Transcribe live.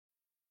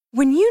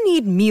When you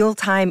need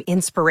mealtime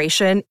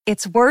inspiration,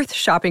 it's worth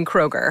shopping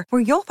Kroger,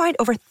 where you'll find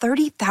over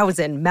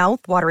 30,000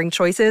 mouth-watering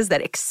choices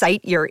that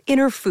excite your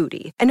inner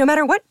foodie. And no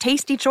matter what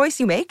tasty choice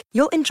you make,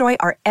 you'll enjoy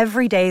our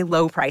everyday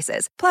low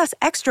prices, plus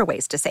extra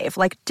ways to save,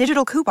 like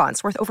digital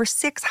coupons worth over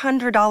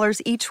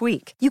 $600 each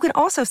week. You can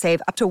also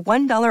save up to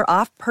 $1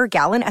 off per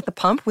gallon at the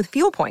pump with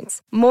fuel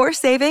points. More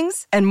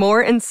savings and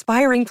more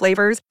inspiring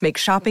flavors make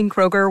shopping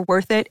Kroger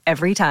worth it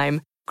every time.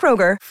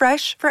 Kroger,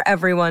 fresh for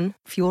everyone.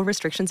 Fuel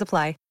restrictions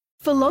apply.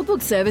 For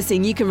logbook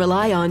servicing you can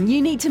rely on,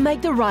 you need to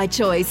make the right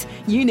choice.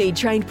 You need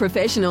trained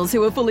professionals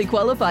who are fully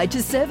qualified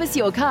to service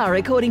your car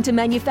according to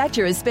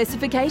manufacturer's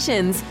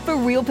specifications. For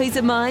real peace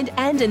of mind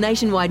and a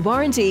nationwide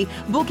warranty,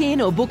 book in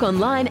or book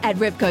online at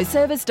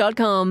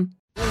repcoservice.com.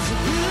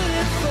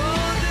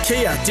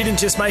 Kia didn't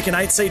just make an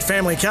 8-seat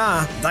family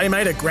car, they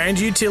made a grand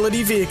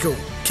utility vehicle.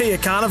 Kia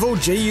Carnival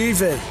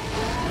GUV.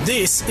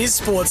 This is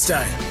Sports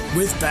Day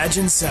with Badge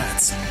and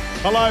Sats.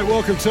 Hello,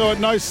 welcome to it.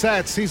 No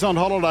Sats. He's on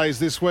holidays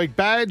this week.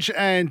 Badge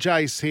and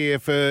Jace here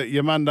for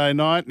your Monday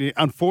night.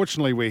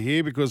 Unfortunately, we're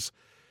here because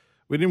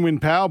we didn't win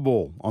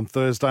Powerball on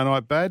Thursday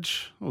night,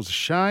 Badge. It was a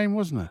shame,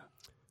 wasn't it?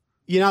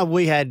 You know,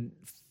 we had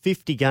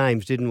 50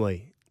 games, didn't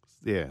we?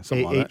 Yeah,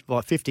 something like that.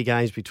 Like 50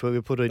 games between.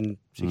 We put in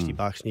 $60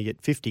 and you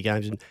get 50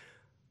 games. And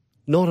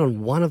not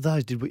on one of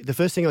those did we. The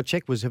first thing I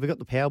checked was, have we got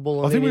the Powerball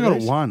on? I think we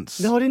got it once.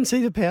 No, I didn't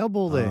see the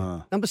Powerball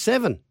there. Number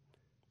 7.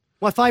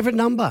 My favourite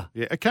number.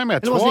 Yeah, it came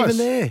out and twice. It wasn't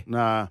even there.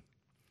 Nah.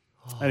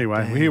 Oh,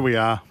 anyway, damn. Here we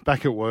are,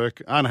 back at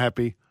work,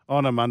 unhappy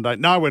on a Monday.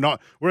 No, we're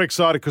not. We're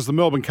excited because the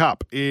Melbourne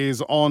Cup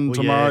is on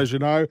tomorrow, as you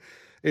know.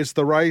 It's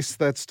the race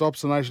that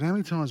stops the nation. How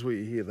many times will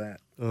you hear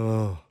that?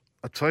 Oh.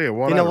 I tell you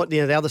what. You know what?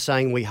 The other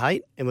saying we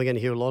hate, and we're going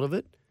to hear a lot of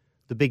it?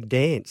 The big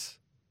dance.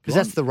 Because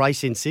that's the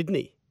race in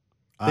Sydney.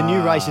 The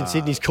new race in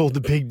Sydney is called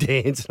the Big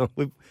Dance.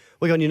 We're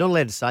going, you're not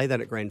allowed to say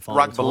that at grand final.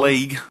 Rugby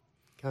league.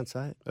 Can't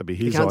say it. That'd be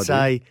his You can't idea.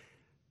 say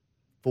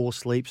 4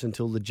 sleeps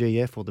until the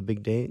GF or the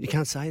Big Dance. You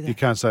can't say that. You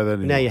can't say that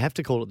anymore. Now you have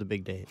to call it the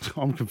Big Dance.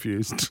 I'm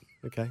confused.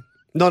 Okay.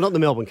 No, not the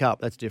Melbourne Cup.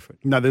 That's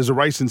different. No, there's a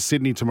race in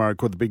Sydney tomorrow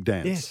called the Big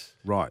Dance. Yes.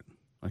 Right.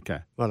 Okay.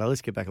 Well, now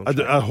let's get back on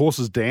track. Are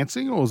horses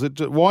dancing, or is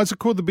it? Why is it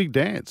called the Big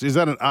Dance? Is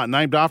that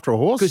named after a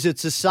horse? Because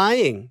it's a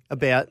saying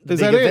about the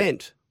Is big that it?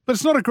 event. But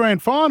it's not a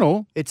grand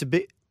final. It's a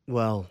bit,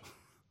 well,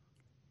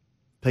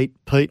 Pete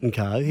and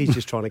Co. He's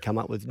just trying to come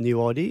up with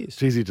new ideas.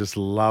 Jeez, he just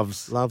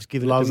loves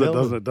giving loves it it, to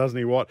Melbourne. doesn't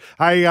he? What?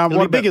 Hey, It'll what be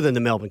about, bigger than the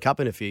Melbourne Cup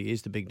in a few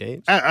years, the Big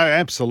Dance.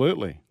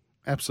 Absolutely.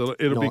 It'll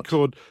be Not.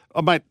 called.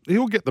 Oh, mate,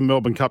 he'll get the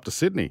Melbourne Cup to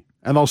Sydney,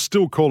 and they'll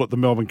still call it the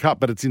Melbourne Cup,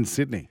 but it's in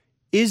Sydney.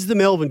 Is the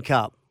Melbourne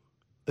Cup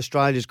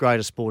Australia's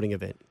greatest sporting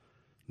event?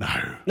 No.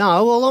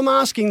 No, well, I'm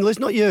asking,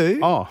 not you.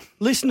 Oh.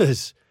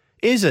 Listeners,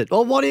 is it?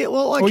 Well, okay,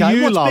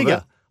 you what's love bigger?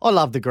 it. I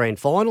love the grand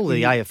final.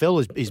 The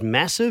AFL is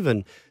massive,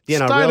 and the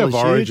State NRL of is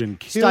Origin huge.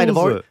 kills State of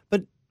Origin. it.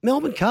 But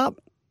Melbourne Cup,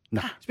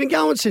 Nah. it's been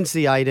going since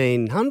the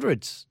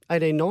 1800s,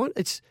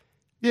 1890s.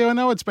 Yeah, I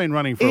know it's been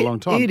running for a long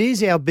time. It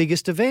is our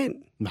biggest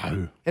event.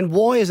 No. And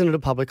why isn't it a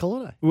public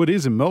holiday? Well, it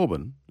is in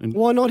Melbourne.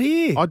 Why not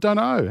here? I don't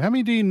know. How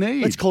many do you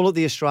need? Let's call it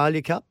the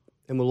Australia Cup,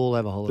 and we'll all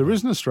have a holiday. There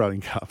is an Australian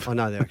Cup. I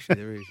know,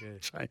 there is,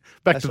 yeah.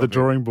 Back to the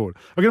drawing board.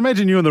 I can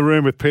imagine you in the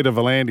room with Peter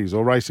Volandis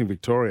or Racing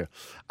Victoria.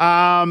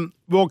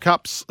 World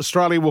Cups,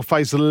 Australia will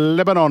face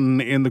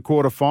Lebanon in the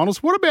quarterfinals.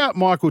 What about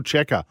Michael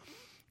Checker?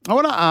 I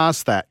want to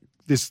ask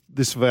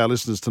this for our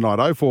listeners tonight,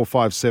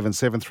 0457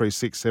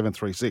 736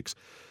 736.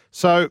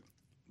 So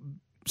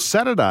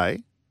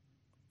Saturday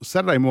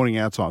morning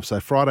our time, so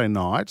Friday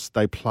nights,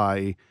 they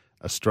play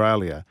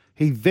Australia.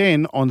 He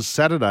then, on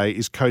Saturday,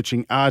 is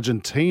coaching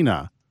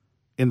Argentina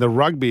in the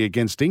rugby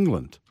against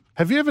England.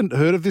 Have you ever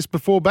heard of this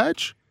before,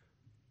 Badge?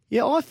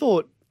 Yeah, I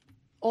thought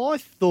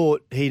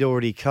he'd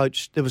already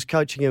coached. There was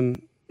coaching him.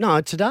 No,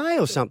 today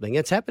or something.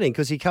 It's happening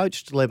because he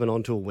coached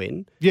Lebanon to a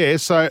win. Yeah.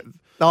 So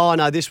oh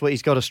no, this week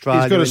he's got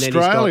Australia. he's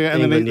got Australia,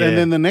 and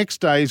then the next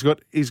day he's got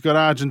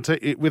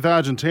Argentina. With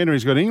Argentina,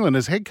 he's got England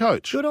as head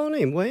coach. Good on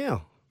him.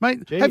 Wow,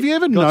 mate. Gee, have you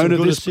ever got known some of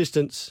good this?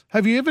 assistance?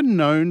 Have you ever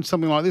known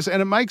something like this?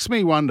 And it makes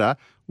me wonder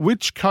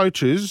which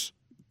coaches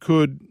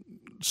could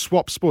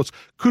swap sports.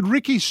 Could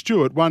Ricky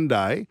Stewart one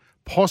day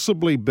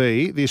possibly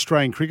be the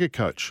Australian cricket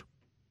coach?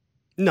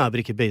 No, but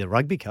he could be the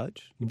rugby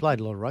coach. He played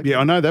a lot of rugby. Yeah,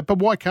 I know that, but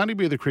why can't he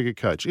be the cricket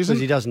coach? Because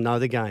he doesn't know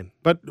the game.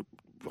 But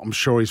I'm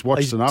sure he's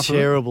watched He's enough. a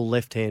terrible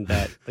left-hand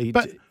bat.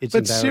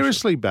 But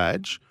seriously,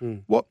 Badge,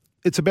 what?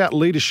 It's about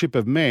leadership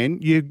of men.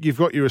 You've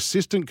got your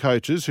assistant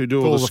coaches who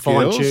do all the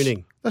skills.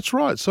 fine-tuning. That's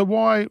right. So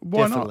why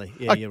Definitely.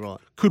 not? Yeah, you're right.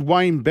 Could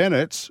Wayne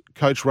Bennett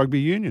coach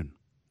rugby union?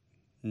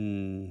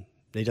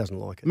 He doesn't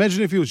like it.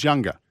 Imagine if he was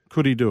younger.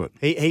 Could he do it?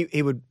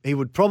 He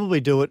would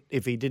probably do it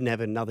if he didn't have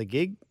another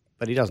gig,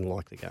 but he doesn't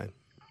like the game.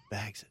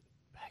 Bags it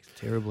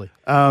terribly.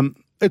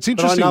 It's interesting.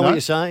 But I know though. what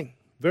you're saying.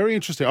 Very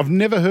interesting. I've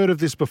never heard of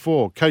this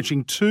before.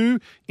 Coaching 2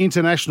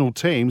 international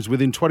teams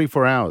within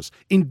 24 hours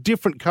in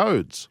different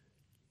codes.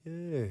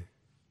 Yeah.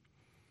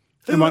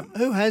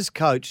 Who has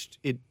coached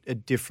it a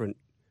different?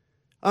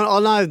 I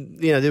know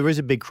there is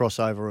a big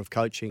crossover of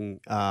coaching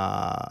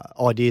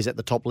ideas at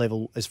the top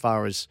level as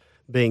far as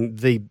being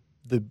the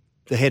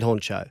the head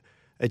honcho.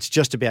 It's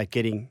just about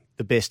getting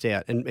the best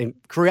out and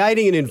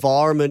creating an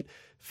environment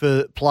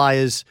for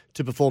players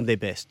to perform their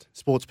best,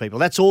 sports people.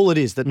 That's all it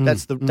is.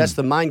 That's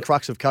the main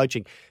crux of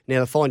coaching. Now,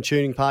 the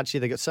fine-tuning parts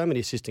here, they've got so many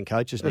assistant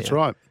coaches now. That's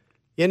right.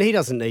 Yeah, and he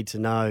doesn't need to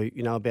know,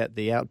 about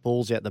the out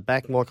balls out the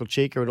back, Michael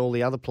Cheika and all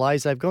the other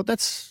players they've got.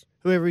 That's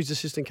whoever his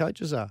assistant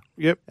coaches are.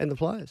 Yep. And the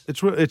players.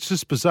 It's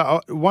just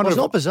bizarre. It's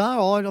not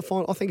bizarre.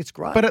 I think it's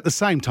great. But at the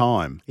same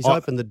time... He's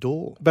opened the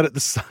door. But at the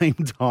same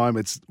time,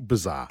 it's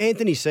bizarre.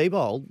 Anthony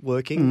Seibold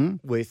working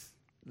with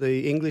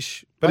the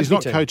English But he's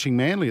not team. coaching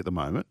Manly at the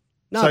moment.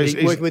 No, he's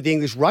working with the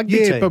English rugby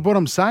team. Yeah, but what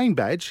I'm saying,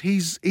 Badge,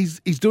 he's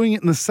doing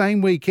it in the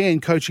same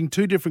weekend, coaching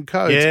two different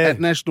codes at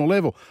national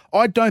level.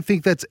 I don't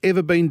think that's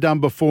ever been done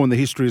before in the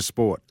history of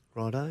sport.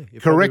 Righto.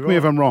 Correct me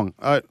if I'm wrong.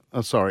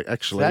 Sorry,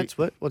 actually.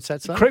 What's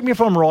that say? Correct me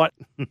if I'm right.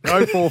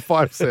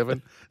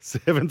 0457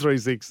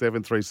 736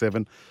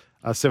 737.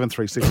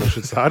 736, I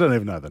should say. I don't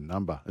even know the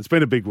number. It's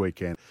been a big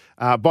weekend.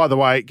 By the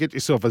way, get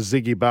yourself a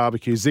Ziggy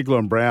barbecue. Ziegler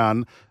and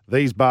Brown.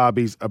 These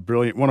barbies are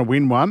brilliant. Want to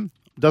win one?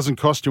 Doesn't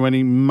cost you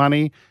any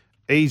money.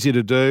 Easy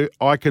to do.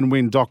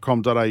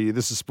 iCanWin.com.au.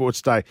 This is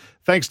Sports Day.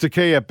 Thanks to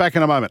Kia. Back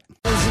in a moment.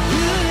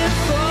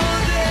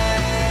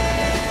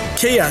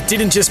 Kia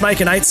didn't just make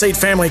an 8-seat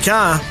family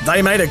car,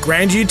 they made a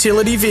grand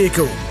utility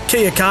vehicle.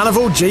 Kia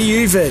Carnival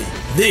GUV.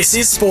 This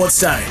is Sports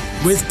Day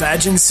with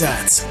Badge and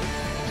Sats.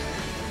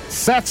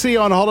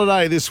 Satsy on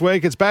holiday this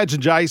week. It's Badge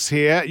and Jace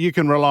here. You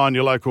can rely on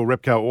your local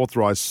Repco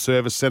authorised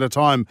service centre.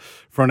 Time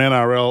for an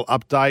NRL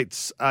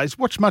update. He's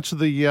watched much of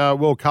the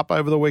World Cup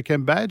over the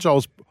weekend, Badge. I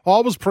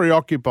was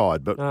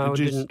preoccupied, but No, I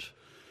didn't.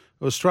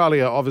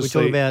 Australia obviously.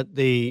 We're talking about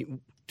the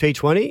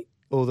T20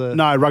 or the...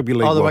 No, Rugby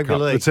League. Oh, the World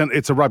Rugby Cup. League.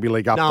 It's a Rugby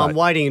League update. No, I'm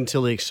waiting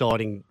until the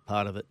exciting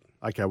part of it.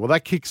 Okay, well,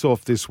 that kicks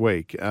off this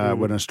week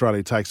when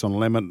Australia takes on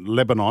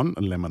Lebanon.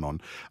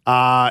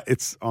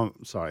 It's going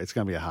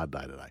to be a hard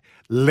day today.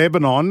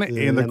 Lebanon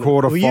in the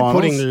quarterfinals. Were you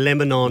putting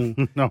lemon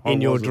on No,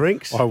 in your wasn't.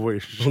 drinks? I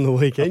wish. On the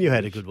weekend? You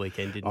had a good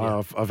weekend, didn't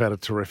you? I've had a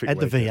terrific At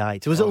the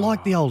weekend. V8. Was it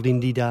like the old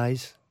indie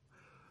days?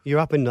 You're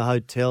up in the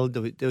hotel.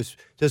 There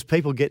was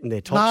people getting their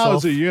tops No, it off.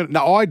 was a unit.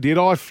 No, I did.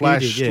 I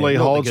flashed yeah, Lee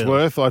not the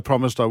Holdsworth. I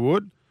promised I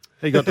would.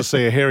 He got to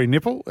see a hairy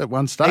nipple at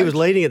one stage. He was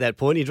leading at that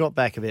point. He dropped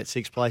back about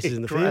 6 places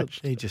in the crashed.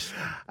 field. He just...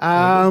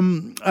 Mal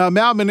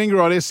Meninga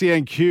on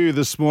SENQ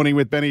this morning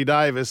with Benny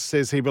Davis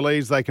says he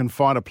believes they can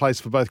find a place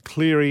for both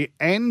Cleary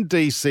and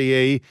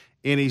DCE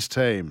in his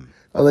team.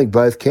 I think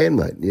both can,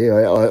 mate. Yeah,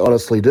 I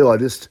honestly do. I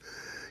just,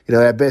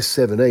 our best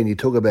 17, you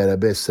talk about our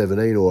best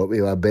 17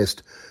 or our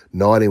best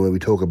 90 when we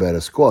talk about a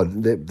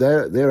squad,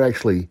 they're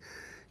actually,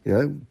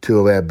 two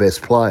of our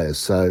best players.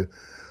 So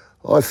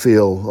I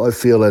feel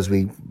as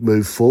we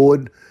move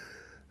forward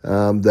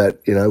that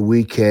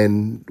we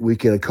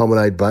can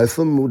accommodate both of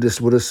them. We'll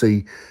just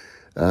see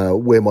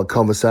where my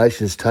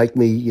conversations take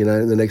me,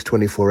 in the next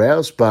 24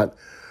 hours. But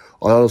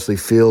I honestly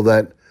feel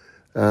that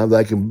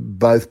they can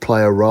both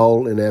play a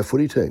role in our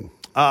footy team.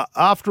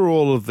 After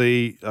all of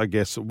the, I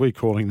guess we're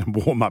calling them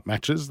warm-up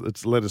matches,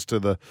 that's led us to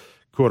the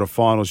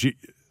quarterfinals.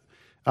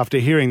 After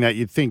hearing that,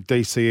 you'd think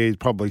DCE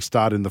probably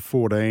start in the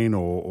 14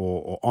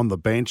 or on the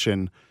bench,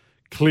 and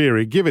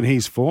Cleary, given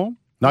his form.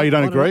 No, you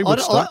don't agree?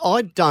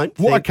 I don't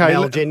think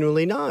Mal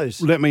genuinely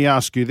knows. Let me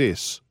ask you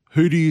this.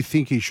 Who do you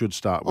think he should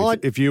start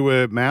with? If you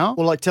were Mal?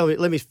 Well,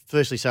 let me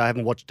firstly say I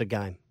haven't watched a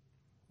game.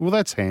 Well,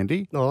 that's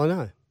handy. No, I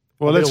know.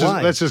 Well,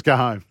 let's just go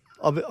home.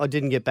 I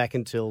didn't get back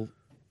until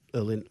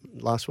early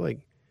last week.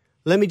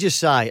 Let me just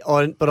say,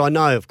 but I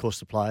know, of course,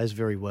 the players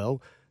very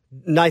well.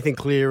 Nathan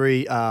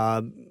Cleary,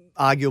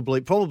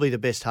 arguably, probably the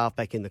best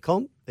halfback in the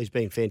comp. He's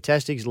been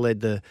fantastic. He's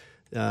led the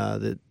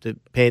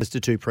Panthers to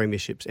 2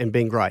 premierships and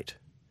been great.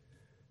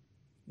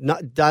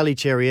 Daly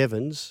Cherry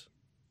Evans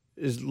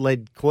has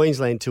led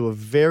Queensland to a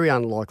very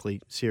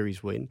unlikely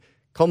series win.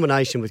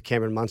 Combination with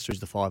Cameron Munster as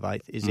the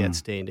 5'8" is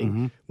outstanding.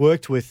 Mm-hmm.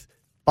 Worked with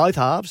both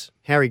halves,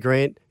 Harry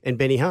Grant and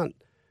Benny Hunt.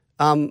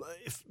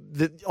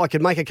 I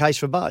could make a case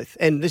for both,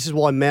 and this is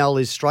why Mal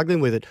is struggling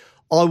with it.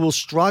 I will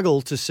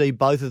struggle to see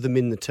both of them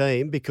in the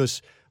team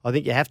because I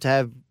think you have to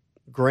have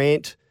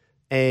Grant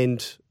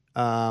and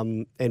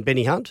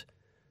Benny Hunt.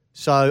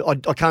 So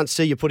I can't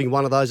see you putting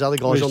one of those other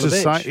guys on the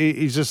bench.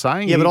 He's just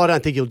saying. Yeah, but I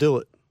don't think he'll do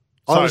it.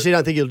 I honestly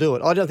don't think he'll do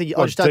it. I just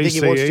don't think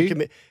he wants to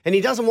commit. And he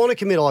doesn't want to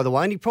commit either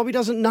way, and he probably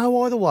doesn't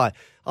know either way.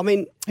 I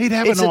mean,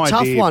 it's a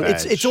tough one.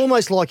 It's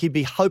almost like he'd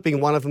be hoping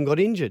one of them got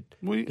injured.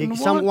 One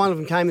of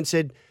them came and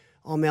said,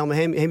 "Oh, Mal, my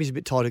hammy's a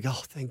bit tight." I go,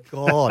 "Oh, thank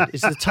God."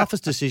 It's the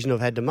toughest decision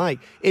I've had to make.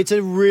 It's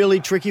a really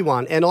tricky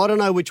one, and I don't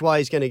know which way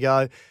he's going to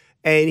go,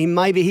 and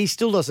he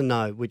still doesn't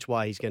know which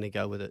way he's going to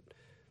go with it.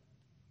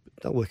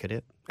 They'll work it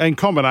out. And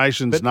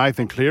combinations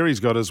Nathan Cleary's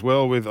got as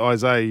well with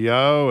Isaiah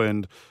Yeo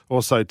and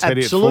also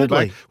Teddy at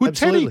fullback.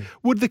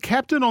 Would the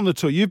captain on the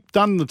tour, you've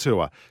done the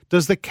tour,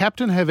 does the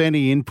captain have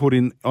any input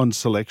on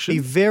selection? He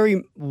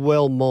very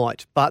well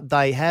might, but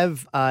they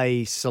have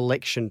a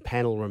selection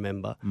panel,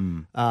 remember.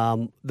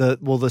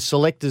 The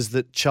selectors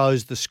that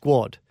chose the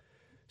squad.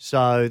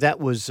 So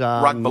that was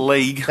Rugby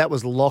League. That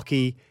was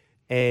Lockie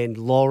and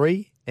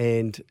Laurie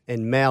and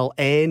Mal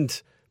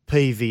and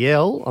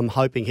PVL. I'm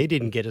hoping he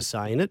didn't get a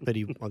say in it, but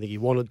I think he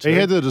wanted to. He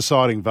had the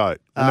deciding vote,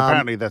 and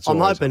apparently that's all.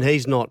 I'm hoping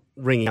he's not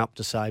ringing up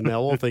to say,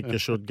 Mel, I think you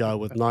should go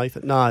with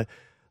Nathan. No.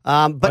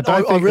 But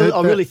I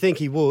really think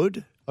he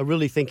would. I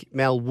really think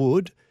Mel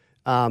would.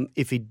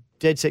 If he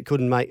dead set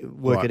couldn't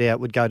work it out,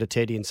 would go to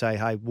Teddy and say,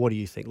 hey, what do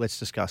you think? Let's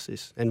discuss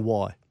this and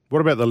why. What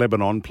about the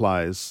Lebanon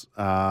players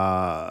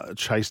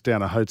chased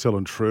down a hotel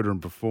intruder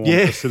and performed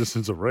a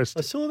citizen's arrest?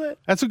 I saw that.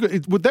 That's a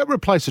good. Would that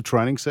replace a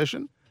training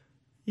session?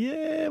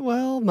 Yeah,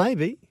 well,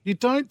 maybe. You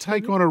don't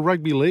take on a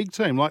rugby league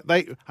team like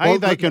they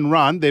can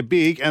run, they're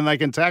big, and they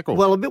can tackle.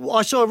 Well,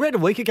 I read a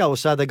week ago or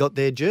so they got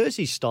their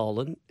jerseys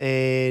stolen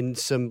and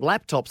some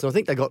laptops, and I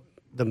think they got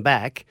them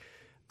back.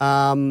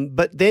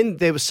 But then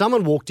there was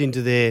someone walked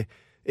into their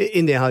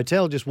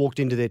hotel, just walked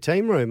into their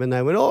team room, and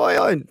they went,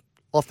 and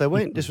off they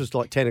went. This was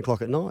like 10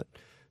 o'clock at night.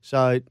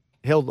 So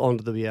held on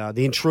to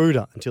the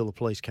intruder until the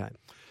police came.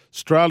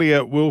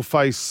 Australia will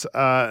face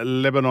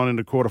Lebanon in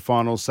the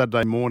quarterfinals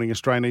Saturday morning,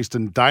 Australian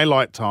Eastern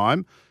Daylight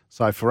Time.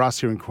 So for us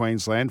here in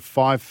Queensland,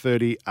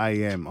 5:30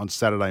 a.m. on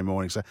Saturday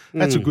morning. So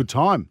that's a good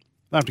time.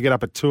 Don't have to get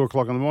up at 2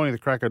 o'clock in the morning, the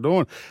crack of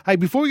dawn. Hey,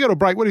 before we go to a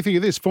break, what do you think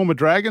of this? Former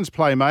Dragons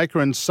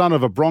playmaker and son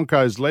of a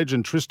Broncos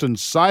legend, Tristan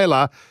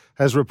Saylor,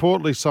 has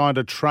reportedly signed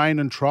a train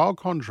and trial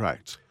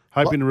contract,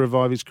 hoping to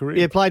revive his career.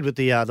 Yeah, played with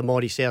the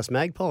mighty South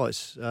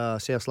Magpies,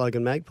 South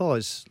Logan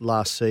Magpies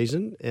last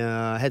season.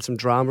 Had some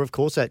drama, of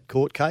course, that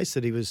court case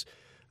that he was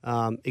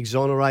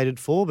exonerated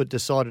for, but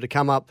decided to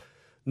come up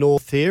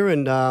north here,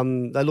 and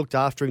they looked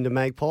after him, the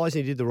Magpies,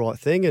 and he did the right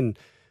thing. And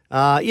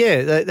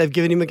they've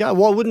given him a go.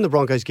 Why wouldn't the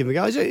Broncos give him a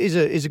go?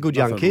 He's a good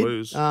young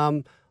kid.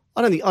 I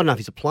don't know if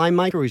he's a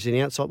playmaker or he's an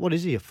outside. What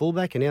is he? A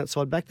fullback, an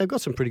outside back? They've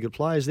got some pretty good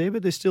players there,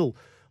 but they're still.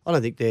 I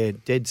don't think they're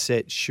dead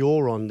set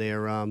sure on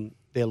their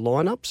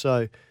lineup.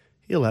 So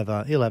he'll have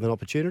an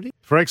opportunity.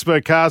 For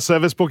expert car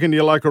service, book into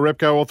your local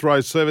Repco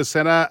authorised service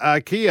centre.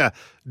 Kia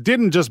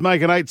didn't just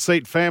make an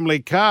 8-seat family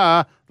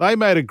car; they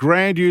made a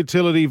grand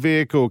utility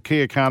vehicle,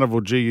 Kia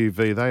Carnival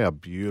GUV. They are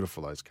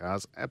beautiful, those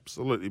cars,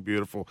 absolutely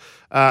beautiful.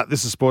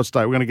 This is Sports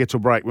Day. We're going to get to a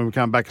break. When we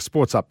come back, a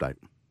sports update.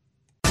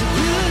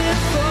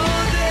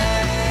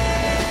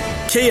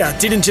 Kia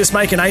didn't just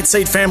make an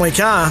 8-seat family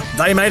car,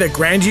 they made a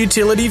grand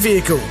utility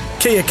vehicle,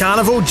 Kia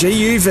Carnival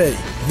GUV.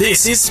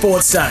 This is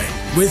Sports Day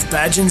with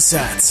Badge and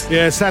Sats.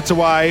 Yeah, Sats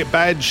away.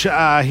 Badge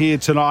here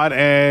tonight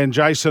and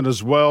Jason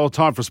as well.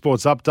 Time for a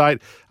sports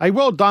update. Hey,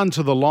 well done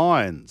to the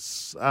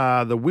Lions.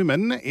 The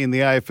women in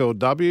the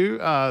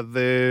AFLW,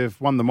 they've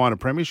won the minor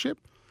premiership.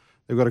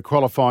 They've got a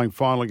qualifying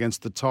final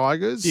against the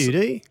Tigers.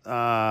 Beauty.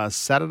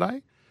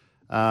 Saturday.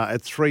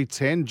 At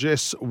 3:10,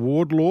 Jess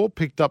Wardlaw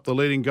picked up the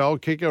leading goal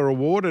kicker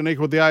award and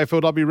equalled the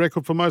AFLW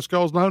record for most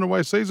goals in a home and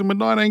away season with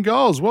 19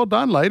 goals. Well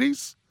done,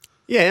 ladies.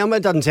 Yeah, I mean,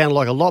 it doesn't sound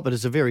like a lot, but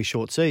it's a very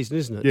short season,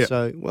 isn't it? Yeah.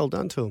 So well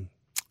done to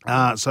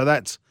them. So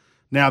that's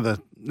now the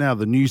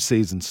new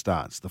season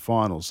starts, the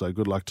finals. So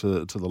good luck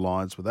to the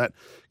Lions with that.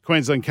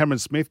 Queensland Cameron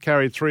Smith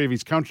carried 3 of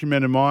his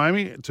countrymen in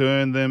Miami to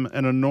earn them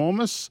an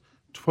enormous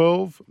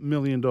 $12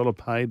 million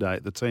payday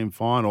at the team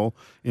final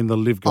in the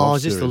Live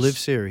Golf Series. Oh, just the Live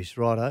Series,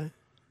 righto.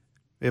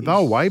 Yeah, they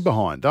were way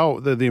behind.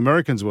 The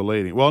Americans were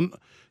leading. Well,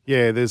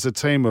 yeah, there's a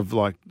team of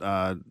like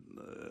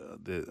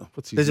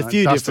what's his name? A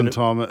few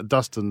different.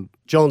 Dustin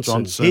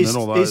Johnson and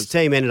all those. His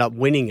team ended up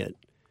winning it.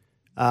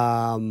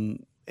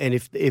 And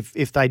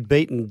if they'd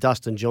beaten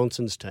Dustin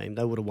Johnson's team,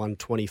 they would have won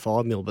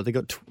 25 mil. But they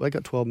got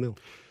 12 mil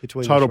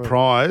between. Total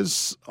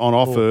prize on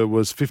offer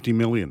was $50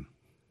 million.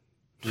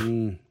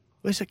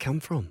 Where's it come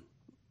from?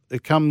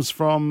 It comes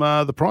from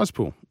the prize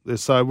pool.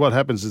 So what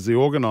happens is the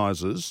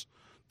organisers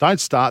don't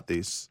start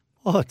this.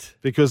 What?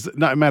 Because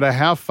no matter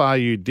how far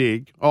you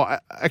dig,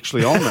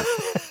 actually on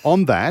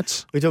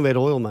that, we're talking about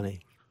oil money.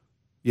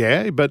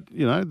 Yeah, but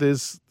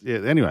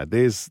anyway,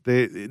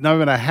 no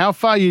matter how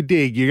far you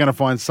dig, you're going to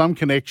find some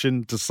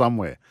connection to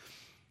somewhere.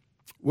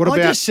 I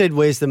just said,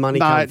 where's the money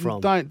come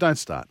from? Don't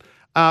start.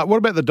 What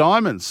about the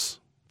Diamonds?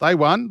 They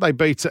won. They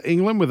beat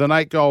England with an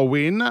 8-goal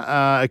win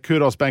at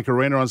Kudos Bank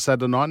Arena on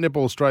Saturday night.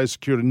 Netball Australia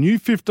secured a new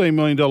 $15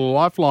 million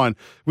lifeline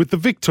with the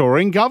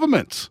Victorian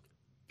government.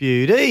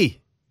 Beauty.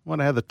 I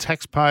wonder how the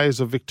taxpayers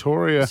of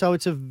Victoria... So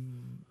it's a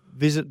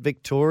Visit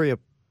Victoria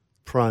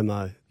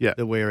promo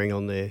they're wearing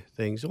on their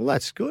things. Well,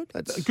 that's good.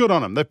 That's good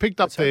on them. They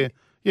picked up their...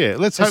 Yeah,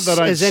 let's hope they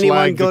don't has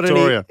anyone got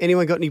Victoria.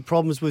 Anyone got any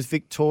problems with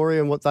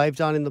Victoria and what they've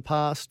done in the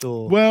past?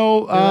 Or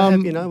well,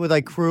 were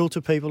they cruel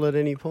to people at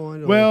any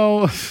point? Or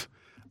well,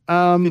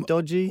 a bit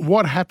dodgy.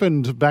 What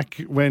happened back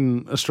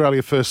when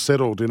Australia first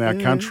settled in our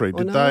country?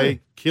 Did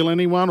they kill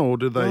anyone, or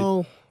did they?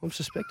 Well, I'm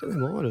suspecting they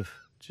might have.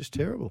 Just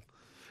terrible.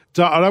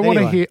 So I don't want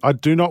to hear. I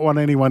do not want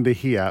anyone to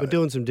hear. We're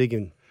doing some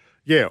digging.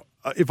 Yeah,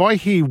 if I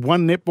hear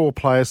one netball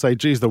player say,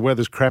 "Geez, the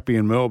weather's crappy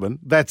in Melbourne,"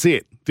 that's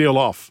it. Deal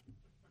off.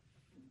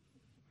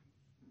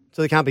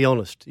 So they can't be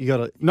honest. You got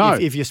to. No.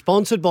 If you're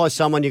sponsored by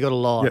someone, you got to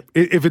lie. Yep.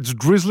 If it's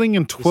drizzling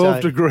and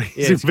 12 degrees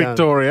in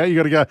Victoria, you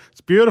got to go. It's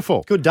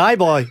beautiful. Good day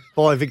by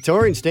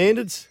Victorian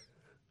standards.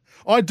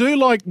 I do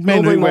like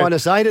men Normally who wear...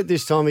 -8 at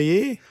this time of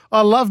year.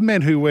 I love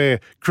men who wear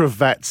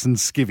cravats and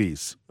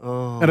skivvies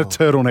and a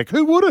turtleneck.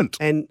 Who wouldn't?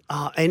 And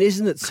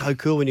isn't it so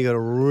cool when you got a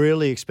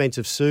really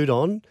expensive suit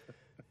on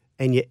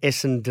and your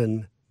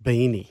Essendon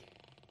beanie?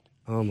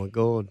 Oh, my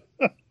God.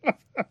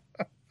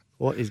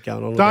 What is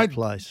going on with that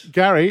place?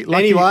 Gary,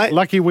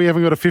 lucky we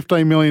haven't got a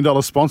 $15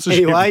 million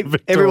sponsorship. Anyway,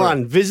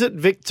 everyone, visit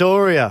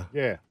Victoria.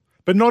 Yeah,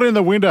 but not in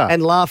the winter.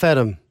 And laugh at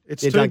them.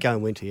 It's don't go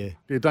in winter, yeah.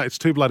 It's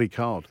too bloody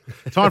cold.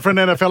 Time for an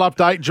NFL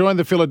update. Join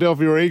the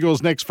Philadelphia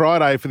Eagles next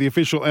Friday for the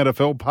official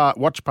NFL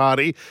watch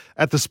party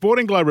at the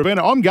Sporting Globe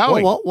Arena. I'm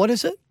going. What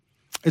is it?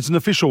 It's an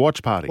official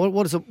watch party.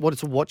 What is a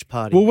watch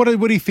party? Well, what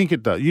do you think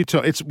it does? You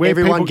tell. It's where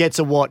everyone gets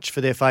a watch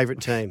for their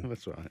favourite team.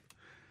 That's right.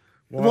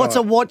 What's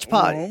a watch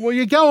party? Well,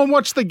 you go and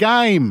watch the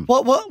game.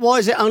 Why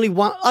is there only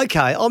one?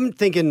 Okay, I'm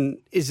thinking,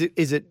 is it?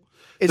 It's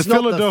the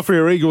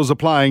Philadelphia Eagles are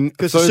playing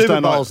because the Super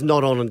Bowl's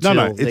not on until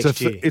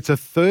next year. It's a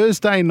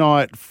Thursday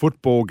night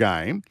football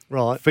game,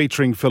 right?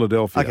 Featuring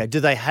Philadelphia. Okay, do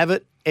they have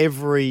it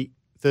every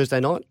Thursday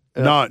night?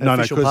 No,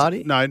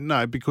 party?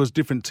 No, because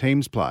different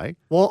teams play.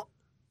 What?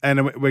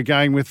 And we're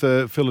going with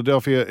the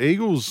Philadelphia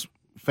Eagles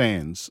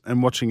fans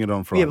and watching it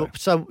on Friday. Yeah, but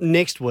so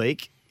next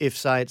week, if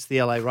say it's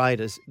the LA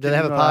Raiders, do they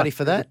have a party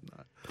for that?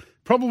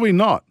 Probably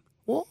not.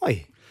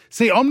 Why?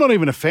 See, I'm not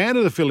even a fan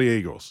of the Philly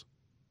Eagles.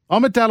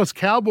 I'm a Dallas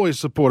Cowboys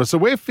supporter, so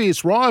we're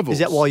fierce rivals. Is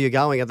that why you're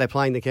going? Are they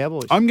playing the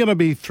Cowboys? I'm going to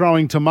be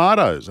throwing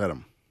tomatoes at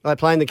them. Are they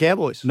playing the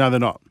Cowboys? No, they're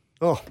not.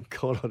 Oh,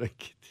 God, I don't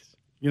get this.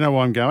 You know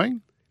why I'm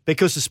going?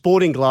 Because the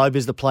Sporting Globe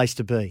is the place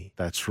to be.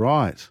 That's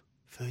right.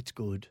 Food's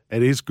good.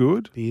 It is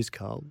good. Beer's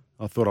cold.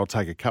 I thought I'll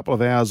take a couple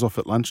of hours off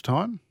at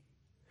lunchtime,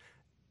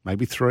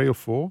 maybe 3 or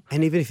 4.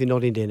 And even if you're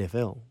not into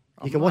NFL,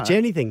 you can watch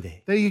anything there.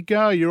 There you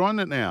go. You're on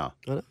it now.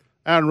 I know.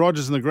 Aaron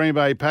Rodgers and the Green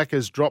Bay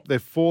Packers dropped their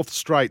 4th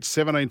straight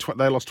 17.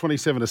 They lost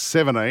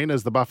 27-17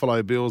 as the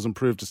Buffalo Bills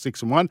improved to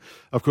 6-1.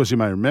 Of course, you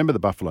may remember the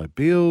Buffalo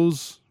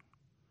Bills.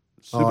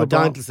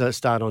 Don't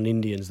start on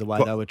Indians the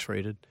way they were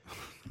treated.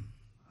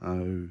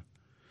 Oh,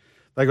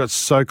 they got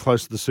so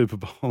close to the Super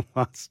Bowl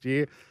last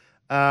year.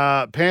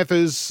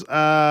 Panthers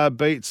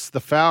beats the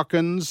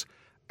Falcons,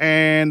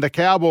 and the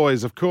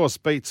Cowboys, of course,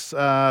 beats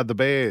the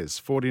Bears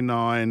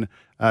 49-20.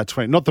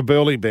 Not the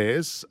Burley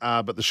Bears,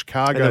 but the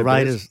Chicago and the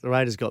Raiders. Bears. The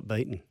Raiders got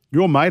beaten.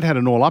 Your mate had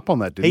an all-up on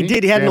that, didn't he? He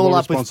did. He had an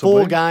all-up with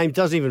 4 games,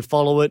 doesn't even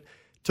follow it.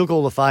 Took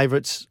all the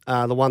favourites.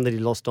 The one that he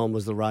lost on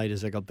was the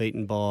Raiders. They got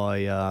beaten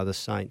by the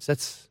Saints.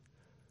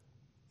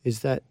 Is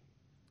that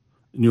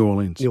New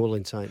Orleans? New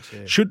Orleans Saints,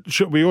 yeah.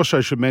 Should we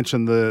also should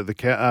mention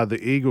the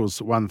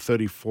Eagles won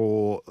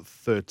 35-13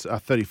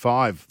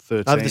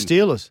 over the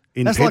Steelers.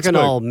 That's like an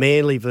old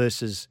Manly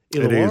versus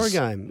Illawarra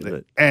game, isn't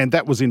it? And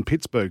that was in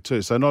Pittsburgh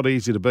too, so not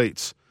easy to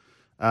beat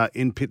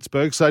in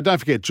Pittsburgh. So don't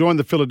forget, join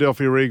the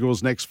Philadelphia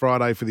Eagles next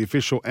Friday for the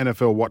official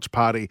NFL watch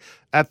party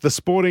at the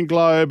Sporting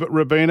Globe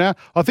Arena.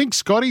 I think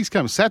Scotty's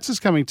coming. Sats is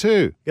coming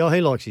too. Yeah,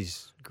 he likes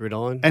his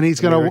gridiron, and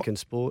he's going American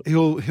sport.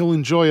 He'll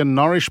enjoy a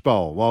Norrish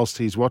bowl whilst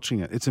he's watching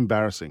it. It's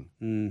embarrassing.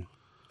 And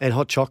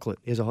hot chocolate.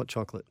 He has a hot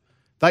chocolate.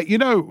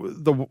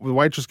 The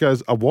waitress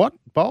goes, "A what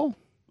bowl?"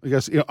 He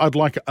goes, "I'd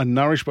like a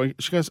Nourish bowl."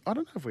 She goes, "I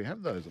don't know if we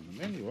have those on the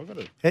menu. I've got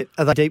to."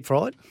 Are they deep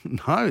fried?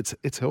 No,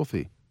 it's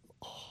healthy.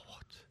 Oh,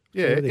 what?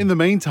 Yeah. In the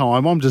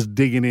meantime, I'm just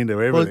digging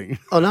into everything.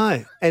 Well, I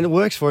know, and it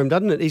works for him,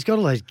 doesn't it? He's got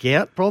all those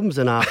gout problems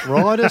and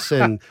arthritis,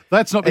 and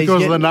that's not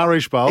because of the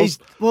Nourish bowl.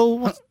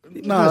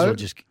 No.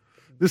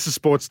 This is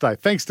Sports Day.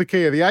 Thanks to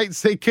Kia, the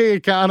 8-seat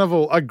Kia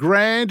Carnival, a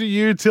grand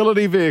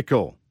utility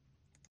vehicle.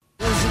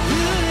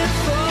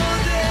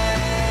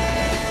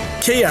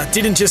 Kia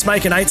didn't just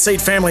make an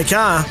 8-seat family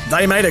car,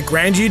 they made a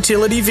grand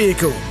utility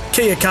vehicle.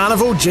 Kia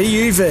Carnival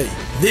GUV.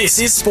 This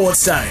is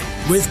Sports Day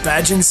with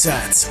Badge and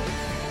Sats.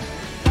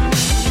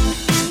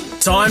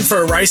 Time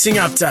for a racing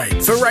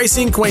update for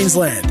Racing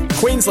Queensland.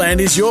 Queensland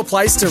is your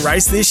place to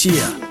race this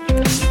year.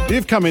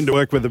 You've come into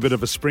work with a bit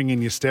of a spring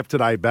in your step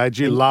today, Badge.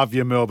 You love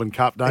your Melbourne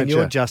Cup, don't you? And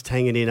you're just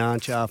hanging in,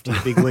 aren't you, after the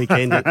big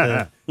weekend at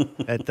the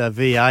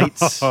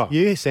V8s?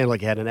 You sound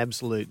like you had an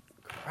absolute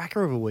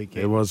cracker of a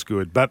weekend. It was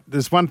good. But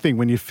there's one thing.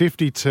 When you're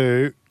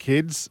 52,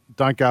 kids,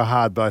 don't go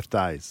hard both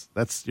days.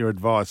 That's your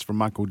advice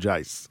from Uncle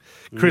Jace.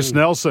 Chris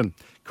Nelson,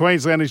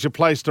 Queensland is your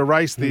place to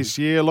race this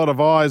year. A lot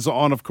of eyes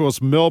on, of course,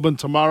 Melbourne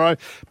tomorrow.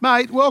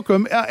 Mate,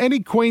 welcome.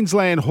 Any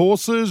Queensland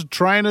horses,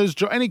 trainers,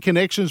 any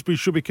connections we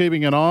should be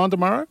keeping an eye on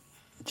tomorrow?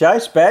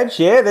 Jace, Badge,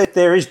 yeah,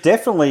 there is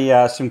definitely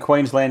some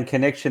Queensland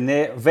connection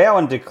there. Vow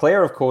and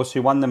Declare, of course,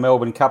 who won the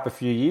Melbourne Cup a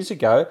few years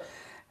ago,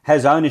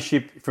 has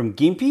ownership from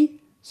Gympie,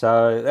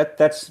 so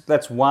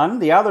that's one.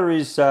 The other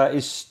is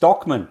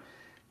Stockman.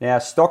 Now,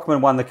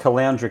 Stockman won the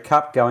Caloundra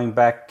Cup going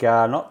back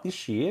not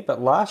this year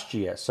but last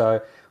year.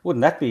 So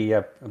wouldn't that be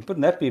a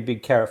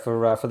big carrot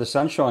for the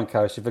Sunshine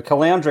Coast if a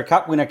Caloundra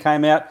Cup winner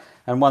came out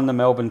and won the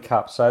Melbourne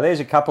Cup? So there's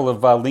a couple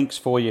of links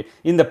for you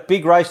in the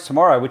big race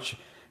tomorrow, which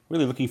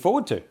really looking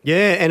forward to.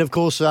 Yeah, and of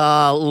course,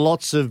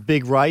 lots of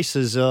big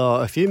races,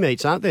 a few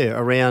meets, aren't there,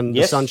 around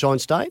the Sunshine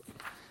State?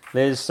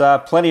 There's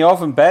plenty of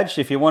them, Badge.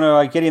 If you want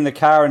to get in the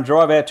car and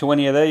drive out to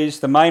any of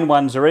these, the main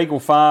ones are Eagle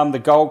Farm, the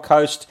Gold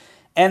Coast,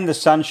 and the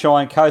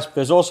Sunshine Coast.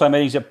 There's also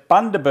meetings at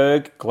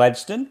Bundaberg,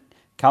 Gladstone,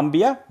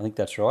 Cumbria, I think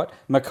that's right,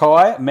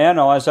 Mackay,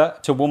 Mount Isa,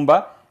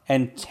 Toowoomba,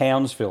 and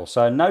Townsville.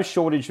 So no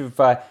shortage of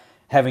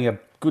having a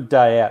good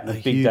day out and a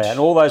big day out. And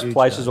all those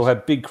places will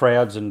have big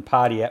crowds and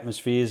party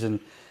atmospheres. And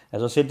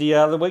as I said to you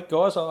the other week,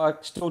 guys, I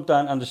still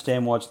don't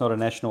understand why it's not a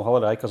national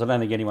holiday, because I don't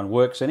think anyone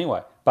works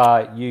anyway,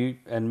 bar you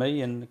and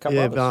me and a couple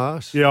of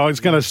others. Yeah, I was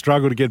going to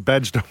struggle to get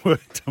badged to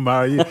work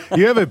tomorrow.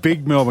 You have a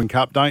big Melbourne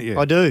Cup, don't you?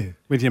 I do.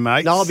 With your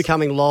mates? No, I'll be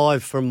coming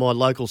live from my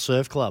local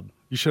surf club.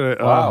 You should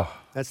have. Wow.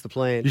 That's the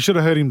plan. You should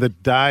have heard him the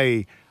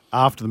day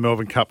after the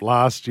Melbourne Cup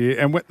last year.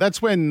 And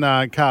that's when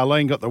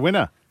Carleen got the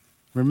winner.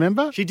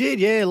 Remember? She did,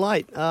 yeah,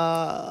 late.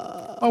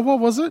 What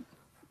was it?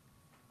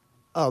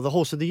 The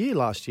Horse of the Year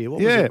last year.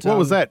 What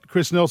was that?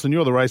 Chris Nelson,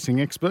 you're the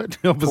racing expert.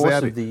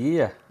 Horse of the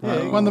Year.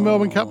 Yeah, won the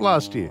Melbourne Cup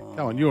last year.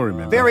 Go on, you'll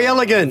remember. Very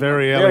elegant.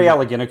 Very elegant. Very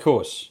elegant, of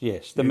course.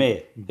 Yes, the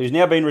mare, who's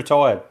now been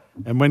retired.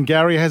 And when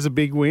Gary has a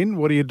big win,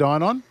 what are you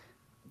dine on?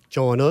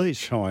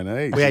 Chinese.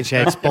 We actually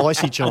had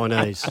spicy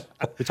Chinese.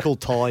 It's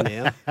called Thai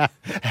now.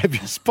 Have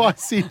you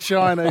spicy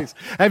Chinese?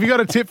 Have you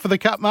got a tip for the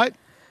Cup, mate?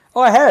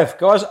 I have,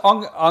 guys.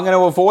 I'm going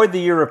to avoid the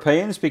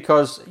Europeans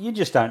because you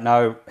just don't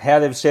know how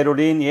they've settled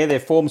in. Yeah, their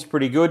form's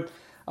pretty good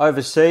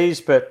overseas,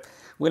 but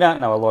we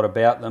don't know a lot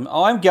about them.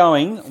 I'm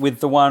going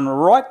with the one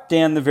right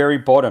down the very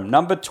bottom,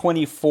 number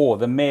 24,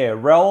 the mare,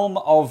 Realm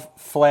of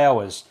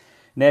Flowers.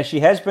 Now,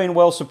 she has been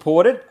well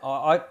supported.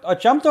 I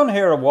jumped on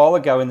her a while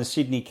ago in the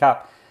Sydney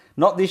Cup.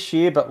 Not this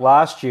year, but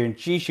last year. And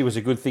gee, she was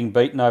a good thing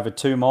beaten over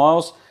 2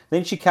 miles.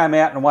 Then she came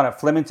out and won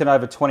at Flemington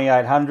over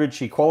 2,800.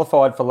 She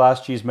qualified for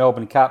last year's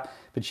Melbourne Cup,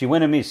 but she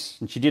went a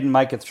miss and she didn't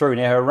make it through.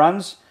 Now, her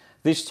runs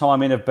this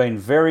time in have been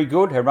very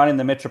good. Her run in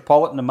the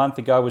Metropolitan a month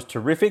ago was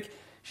terrific.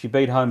 She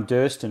beat home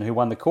Durston, who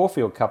won the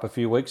Caulfield Cup a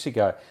few weeks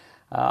ago.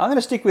 I'm going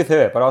to stick with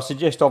her, but I'll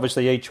suggest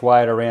obviously each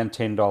way at around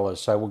 $10.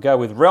 So we'll go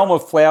with Realm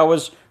of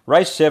Flowers,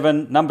 race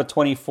 7, number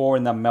 24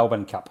 in the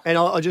Melbourne Cup. And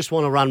I just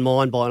want to run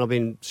mine by, and I've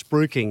been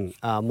spruiking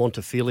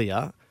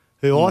Montefilia,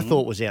 who I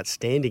thought was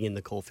outstanding in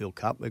the Caulfield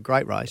Cup. A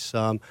great race.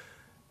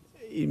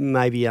 You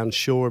may be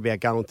unsure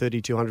about going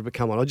 3,200, but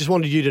come on. I just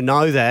wanted you to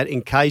know that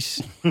in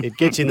case it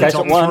gets in the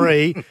top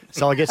 3,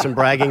 so I get some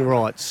bragging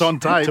rights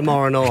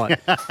tomorrow night.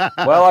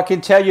 Well, I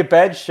can tell you,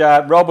 Badge,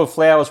 Rob of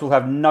Flowers will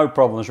have no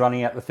problems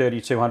running out the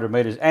 3,200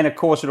 metres. And, of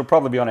course, it'll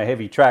probably be on a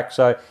heavy track.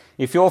 So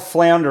if you're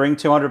floundering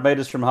 200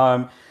 metres from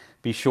home,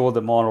 be sure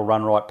that mine will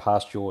run right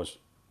past yours.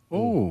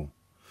 Oh,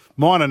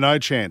 mine are no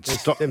chance.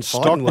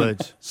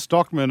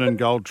 Stockman and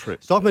Gold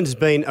Trip. Stockman's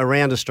been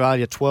around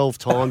Australia 12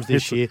 times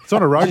this year. It's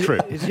on a road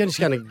trip. He's just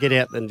going to get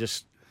out and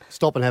just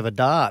stop and have a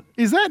dart.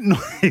 Is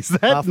that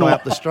halfway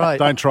up the straight?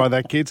 Don't try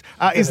that, kids.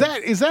 Is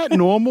that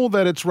normal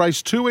that it's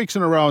raced 2 weeks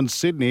in a row in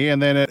Sydney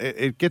and then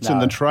it gets in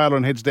the trailer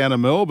and heads down to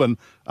Melbourne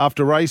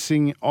after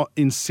racing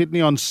in Sydney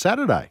on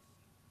Saturday?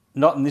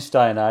 Not in this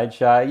day and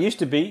age. It used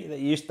to be.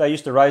 They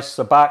used to race.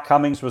 Bart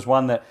Cummings was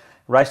one that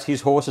raced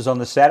his horses on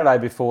the Saturday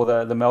before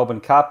the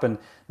Melbourne Cup, and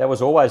that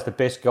was always the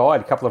best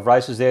guide. A couple of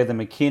races there, the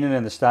McKinnon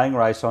and the Staying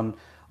race on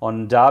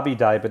Derby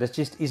Day, but it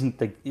just isn't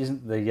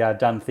the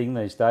done thing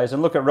these days.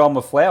 And look at Realm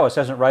of Flowers,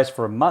 hasn't raced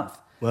for a month.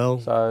 Well,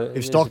 so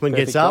if Stockman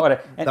gets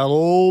up, they'll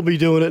all be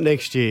doing it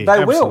next year.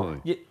 They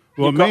Absolutely. will.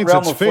 Well, it means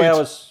it's fit.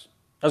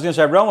 I was going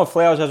to say, Realm of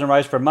Flowers hasn't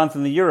raced for a month,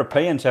 and the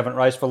Europeans haven't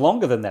raced for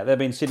longer than that. They've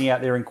been sitting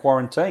out there in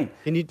quarantine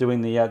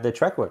doing their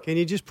track work. Can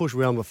you just push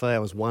Realm of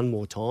Flowers one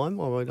more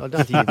time? I don't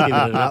think you've given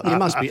it enough. You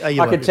must be.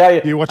 I can tell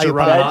you. You watch a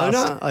run.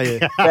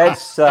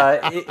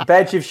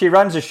 Badge, if she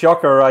runs a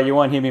shocker, you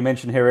won't hear me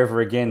mention her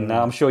ever again.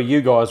 I'm sure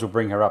you guys will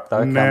bring her up, though,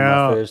 come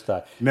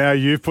Thursday. Now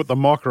you've put the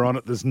mocker on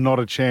it. There's not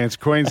a chance.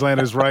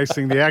 Queenslanders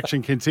racing. The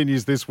action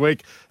continues this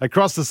week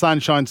across the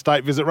Sunshine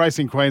State. Visit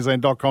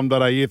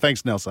racingqueensland.com.au.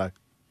 Thanks, Nelson.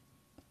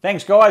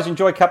 Thanks, guys.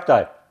 Enjoy Cup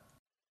Day.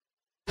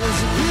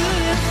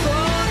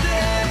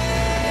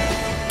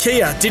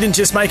 Kia didn't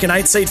just make an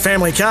 8-seat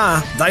family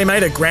car, they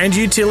made a grand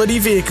utility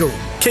vehicle.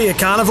 Kia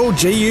Carnival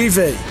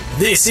GUV.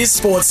 This is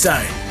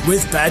Sportsday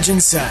with Badge and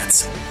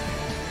Sats.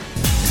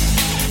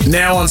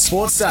 Now on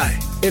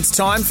Sportsday, it's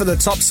time for the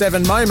top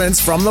 7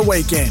 moments from the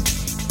weekend.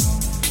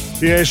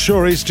 Yeah,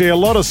 sure is, G. A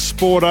lot of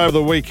sport over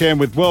the weekend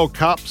with World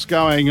Cups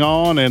going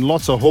on and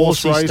lots of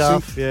horse racing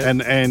stuff,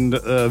 and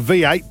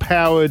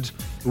V8-powered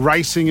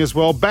racing as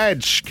well.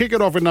 Badge, kick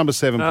it off with number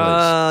 7,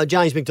 please.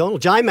 James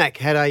McDonald. J-Mac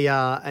had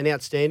an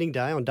outstanding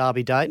day on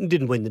Derby Day and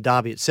didn't win the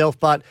Derby itself,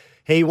 but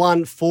he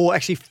won 4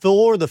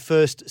 of the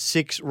first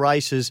 6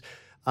 races,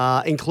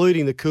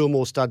 including the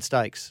Coolmore Stud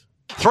Stakes.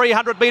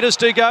 300 metres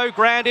to go.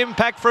 Grand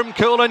Impact from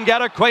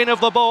Coolangatta, Queen of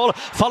the Ball,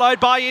 followed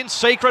by In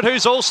Secret,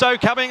 who's also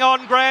coming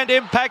on. Grand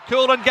Impact,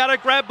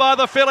 Coolangatta grabbed by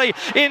the filly.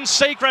 In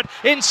Secret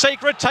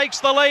takes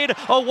the lead.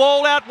 A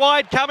wall out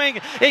wide coming,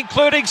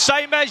 including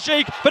Say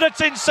Magique, but it's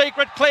In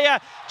Secret clear.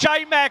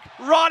 J-Mac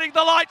riding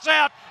the lights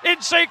out.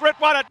 In Secret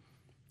won it.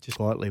 Just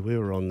lightly, we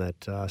were on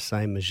that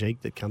same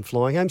Magique that come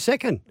flying home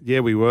second.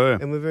 Yeah, we were.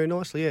 And we're very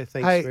nicely,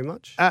 thanks very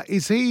much.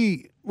 Is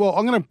he... Well,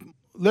 I'm going to...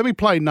 Let me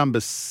play number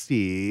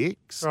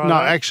 6. Right. No,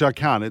 actually, I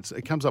can't.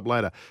 It comes up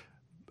later.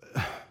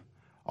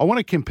 I want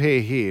to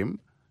compare him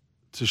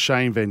to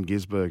Shane van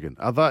Gisbergen.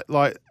 Are they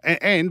like?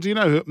 And you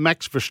know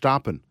Max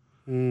Verstappen?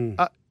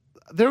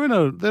 They're in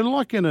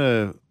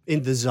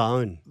the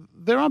zone.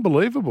 They're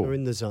unbelievable. They're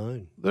in the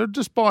zone. They're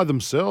just by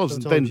themselves.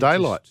 Sometimes and then you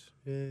daylight.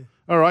 Yeah.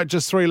 All right,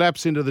 just 3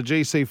 laps into the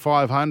GC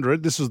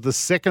 500. This was the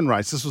second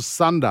race. This was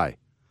Sunday.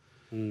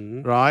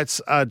 Right,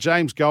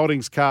 James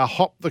Golding's car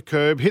hopped the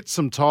curb, hit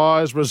some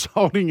tyres,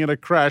 resulting in a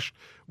crash,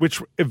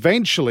 which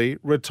eventually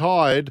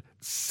retired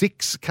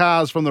 6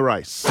 cars from the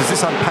race. Does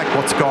this unpack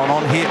what's gone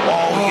on here?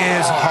 Oh,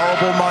 yes,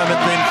 horrible moment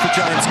then for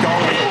James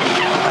Golding.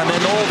 And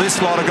then all this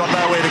lot have got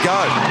nowhere to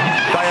go.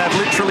 They have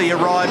literally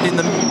arrived in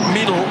the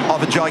middle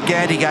of a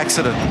gigantic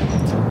accident.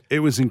 It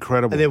was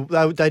incredible.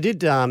 And they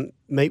did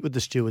meet with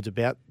the stewards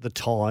about the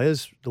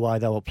tyres, the way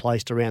they were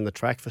placed around the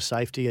track for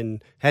safety,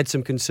 and had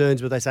some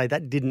concerns, but they say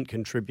that didn't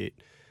contribute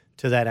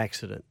to that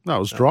accident. No, it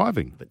was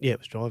driving. But yeah, it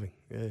was driving.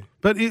 Yeah.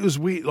 But it was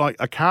weird, like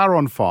a car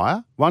on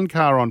fire, one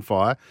car on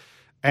fire,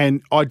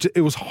 and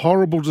it was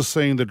horrible just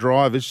seeing the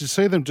drivers. You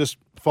see them just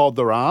fold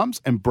their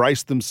arms and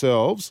brace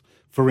themselves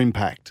for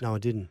impact. No, I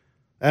didn't.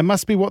 That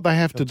must be what they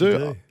have to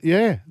do.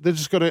 Yeah, they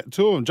just got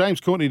two of them.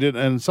 James Courtney did,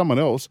 and someone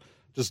else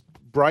just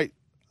break.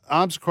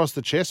 Arms across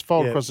the chest,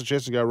 fold across the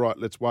chest and go, right,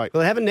 let's wait.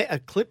 Well, they have a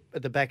clip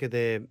at the back of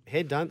their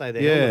head, don't they?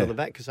 Their helmet on the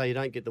back, because so you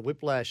don't get the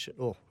whiplash.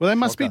 Oh, well, they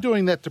must be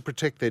doing that to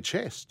protect their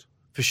chest.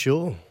 For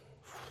sure.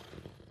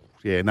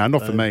 Yeah, no,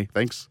 not for me.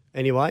 Thanks.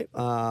 Anyway,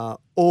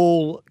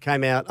 all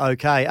came out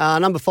okay.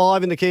 Number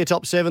 5 in the Kia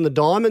Top 7, the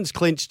Diamonds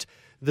clinched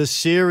the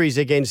series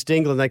against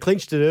England. They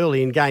clinched it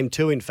early in Game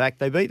 2, in fact.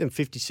 They beat them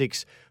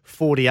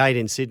 56-48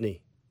 in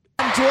Sydney.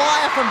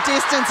 Dwyer from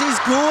distance is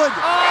good.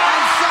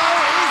 And so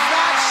is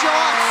that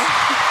shot.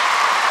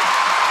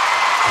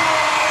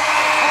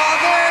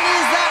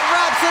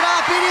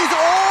 It is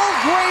all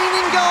green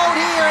and gold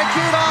here at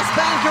Kudos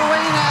Bank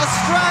Arena.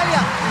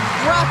 Australia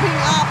wrapping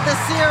up the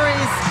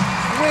series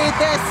with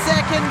their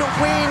second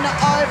win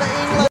over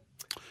England.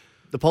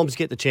 The Poms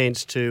get the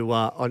chance to,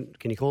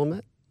 can you call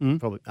them that?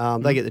 Probably.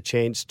 They get the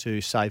chance to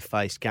save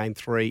face. Game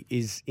 3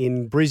 is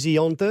in Brizzy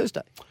on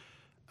Thursday.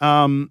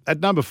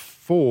 At number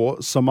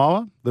 4,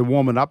 Samoa, the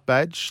warming up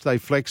badge. They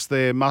flexed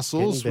their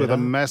muscles with a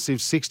massive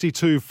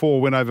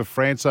 62-4 win over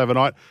France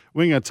overnight.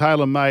 Winger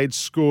Taylor Made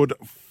scored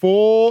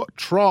 4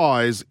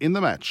 tries in the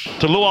match.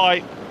 To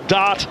Luai,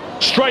 dart,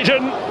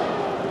 straighten.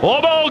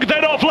 Ormog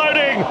then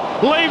offloading.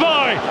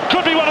 Levi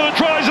could be one of the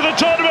tries of the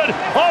tournament.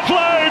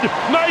 Offload.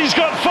 May's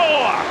got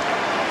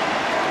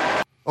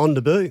 4. On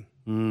debut.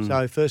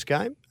 So first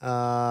game.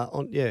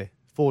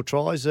 4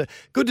 tries.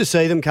 Good to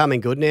see them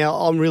coming good. Now,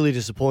 I'm really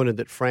disappointed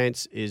that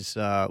France was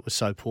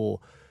so poor.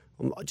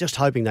 I'm just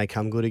hoping they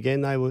come good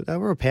again. They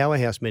were a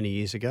powerhouse many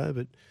years ago,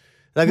 but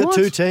they've got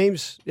 2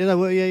 teams. Yeah, they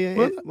were.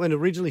 Yeah. When it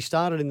originally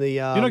started in the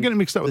you're not getting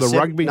mixed up with the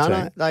rugby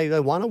team. No, they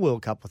won a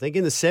World Cup, I think,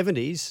 in the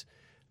 70s,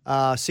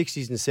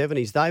 60s and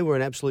 70s. They were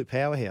an absolute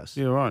powerhouse.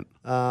 Yeah, right.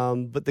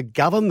 But the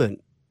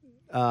government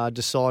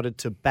decided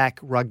to back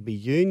rugby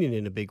union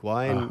in a big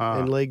way,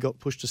 and league got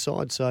pushed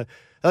aside. So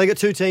they got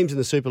 2 teams in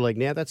the Super League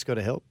now. That's got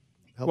to help.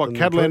 What,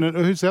 Catalan and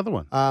who's the other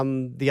one?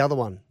 The other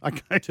one.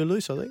 Okay.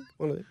 Toulouse, I think.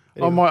 One of them.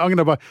 Anyway.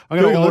 I'm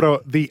going to order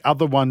the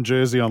other one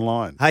jersey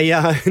online. Hey,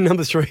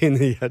 number 3 in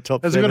the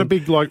top 7. Has it got a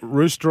big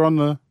rooster on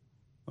a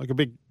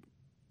big?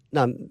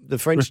 No, the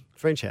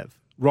French have.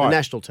 Right. The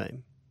national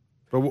team.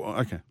 But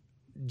okay.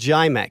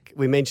 J-Mac,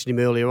 we mentioned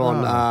him earlier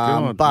on,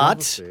 God,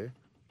 but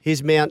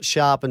his Mount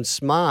Sharp and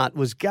Smart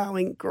was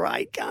going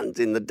great guns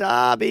in the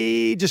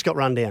derby. Just got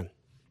run down.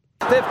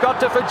 They've got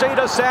to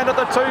Fujita Sand at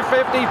the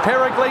 250.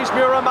 Pericles,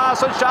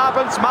 Muramasa,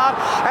 Sharp and Smart,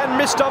 and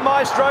Mr.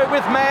 Maestro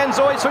with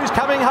Manzois, who's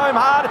coming home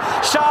hard.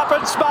 Sharp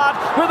and Smart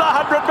with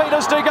 100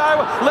 metres to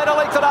go. Let a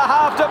length and a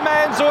half to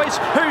Manzois,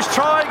 who's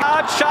trying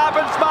hard. Sharp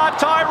and Smart,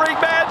 Tyreek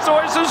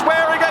Manzois is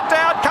wearing it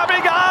down,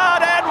 coming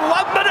hard, and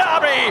won the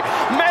derby.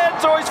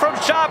 Manzois from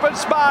Sharp and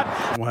Smart.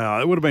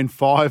 Wow, it would have been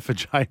 5 for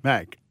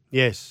J-Mac.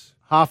 Yes.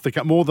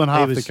 More than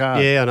half the car.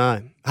 Yeah, I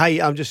know.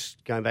 Hey, I'm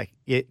just going back.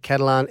 Yeah,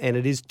 Catalan, and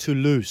it is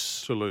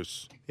Toulouse.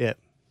 Toulouse. Yeah.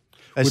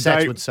 As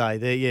Sats would say,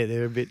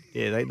 they're a bit.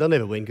 Yeah, they'll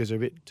never win because they're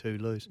a bit too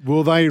loose.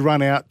 Will they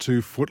run out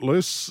to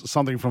Footloose?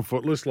 Something from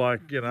Footloose,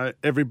 like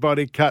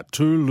everybody cut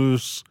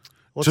Toulouse.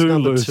 What's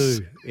number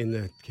 2 in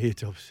the Kia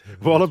Top 7?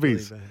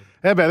 Wallabies. Really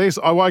how about this?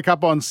 I woke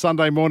up on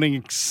Sunday morning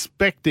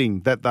expecting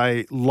that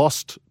they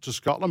lost to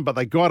Scotland, but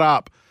they got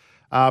up.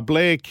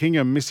 Blair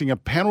Kingham missing a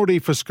penalty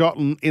for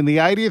Scotland in the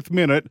 80th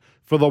minute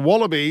for the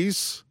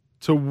Wallabies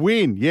to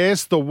win.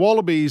 Yes, the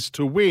Wallabies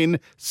to win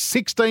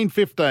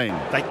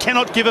 16-15. They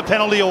cannot give a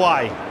penalty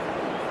away.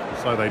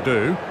 So they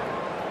do.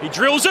 He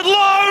drills it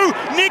low.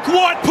 Nick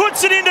White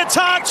puts it into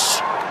touch.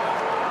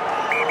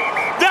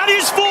 That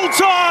is full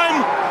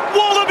time.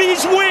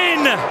 Wallabies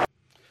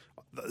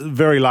win.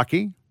 Very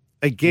lucky.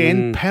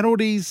 Again,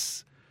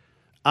 penalties.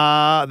 There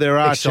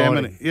are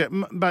exciting. Yeah,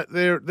 but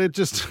they're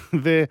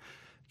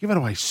giving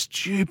away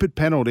stupid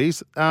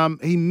penalties.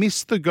 He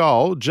missed the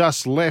goal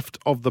just left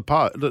of the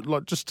post,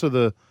 just to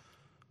the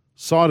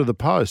side of the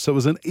post. So it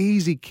was an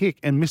easy kick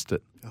and missed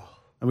it.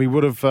 and we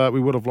would have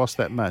lost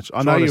that match.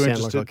 I know Trying to you're sound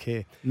interested. like I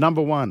care.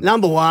 Number one,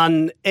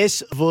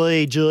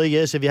 SVG.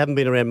 Yes, if you haven't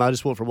been around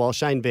motorsport for a while,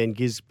 Shane Van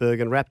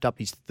Gisbergen wrapped up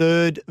his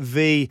third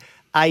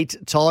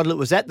V8 title. It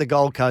was at the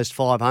Gold Coast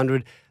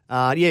 500.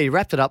 He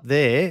wrapped it up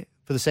there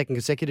for the second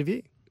consecutive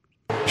year.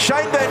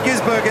 Shane Van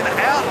Gisbergen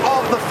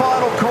out of the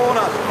final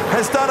corner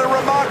has done a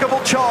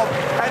remarkable job,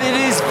 and it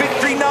is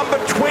victory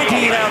number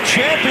 20 in our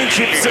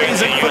championship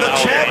season for the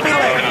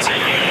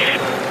champion.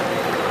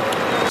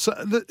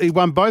 so he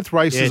won both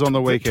races on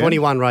the weekend.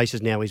 21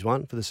 races now he's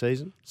won for the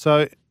season.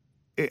 So,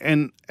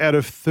 and out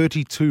of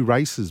 32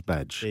 races,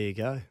 Badge. There you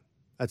go.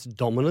 That's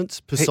dominance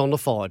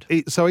personified.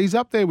 So he's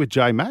up there with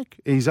J Mac.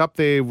 He's up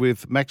there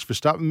with Max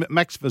Verstappen.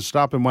 Max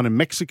Verstappen won in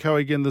Mexico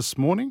again this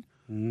morning.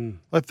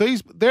 Like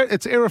these,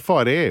 it's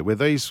airified air where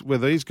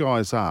these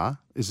guys are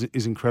is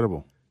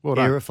incredible. Well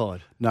done.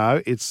 Airified?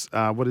 No, it's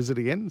what is it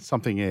again?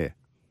 Something air.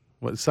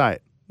 What say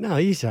it? No,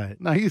 you say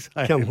it. No, you say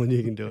it. Come on,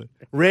 you can do it.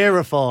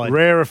 Rarefied.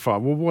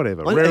 Rarefied. Well,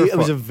 whatever. Rarefied. It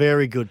was a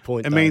very good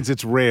point. It means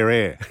it's rare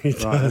air.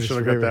 Right, I should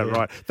have got that air.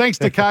 right. Thanks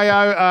to KO,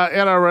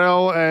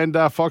 NRL,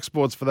 and Fox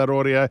Sports for that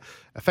audio.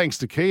 Thanks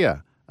to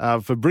Kia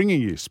for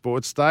bringing you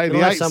Sports Day.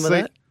 Can I have some of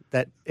that?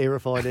 That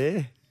airified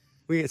air?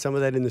 We get some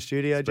of that in the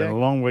studio, It's Jack. been a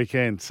long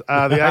weekend. The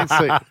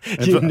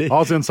 8C. I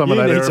was in some of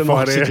that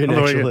airified air. Oxygen,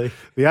 actually.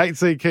 The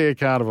 8C Kia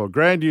Carnival,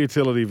 grand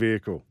utility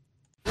vehicle.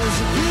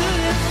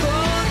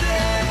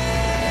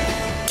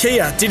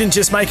 Kia didn't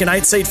just make an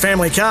 8-seat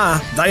family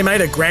car, they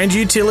made a grand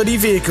utility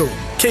vehicle.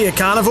 Kia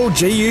Carnival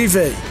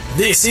GUV.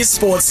 This is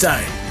Sports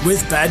Day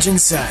with Badge and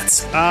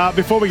Sats.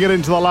 Before we get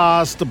into the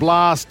last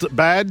blast,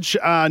 Badge,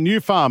 New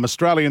Farm,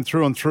 Australian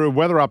through and through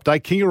weather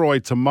update.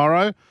 Kingaroy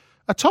tomorrow.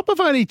 A top of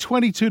only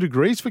 22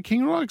 degrees for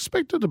Kingaroy.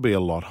 Expected to be a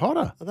lot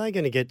hotter. Are they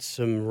going to get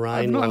some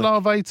rain? Overnight low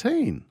of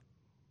 18.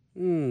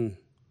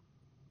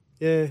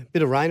 Yeah,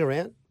 bit of rain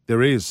around.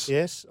 There is.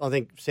 Yes, I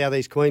think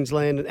southeast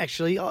Queensland, and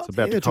actually, about to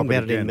they're top talking it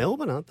about it in again.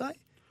 Melbourne, aren't they?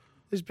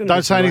 There's been a Don't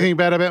bit say of rain. anything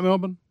bad about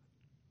Melbourne.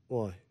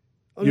 Why?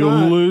 Oh, You'll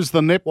no. lose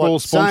the netball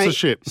What,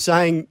 sponsorship.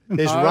 Saying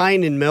there's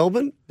rain in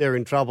Melbourne, they're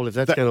in trouble if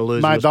that's going to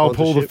lose. Mate, them a they'll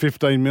pull the sponsorship.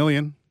 15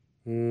 million.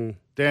 Dan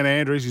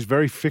Andrews is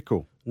very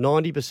fickle.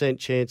 90%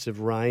 chance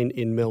of rain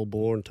in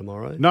Melbourne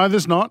tomorrow. No,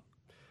 there's not.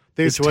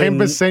 There's Between-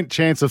 10%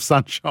 chance of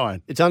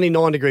sunshine. It's only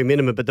 9-degree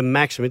minimum, but the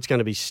maximum, it's going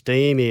to be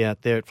steamy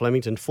out there at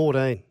Flemington,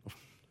 14.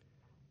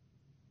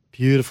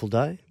 Beautiful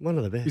day. One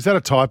of the best. Is that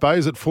a typo?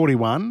 Is it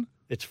 41?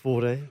 It's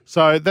 14.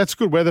 So that's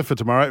good weather for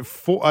tomorrow.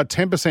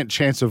 10%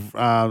 chance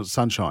of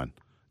sunshine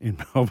in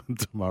Melbourne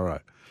tomorrow.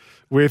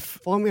 With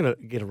If I'm going to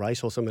get a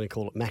racehorse, I'm going to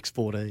call it Max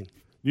 14.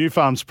 New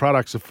Farm's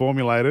products are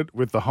formulated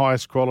with the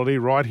highest quality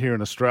right here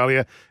in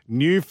Australia.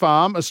 New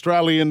Farm,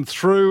 Australian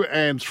through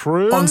and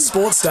through. On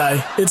Sports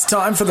Day, it's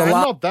time for the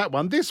last. Not that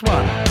one, this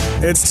one.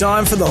 It's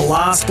time for the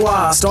last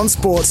blast on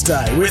Sports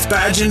Day with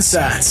Badge and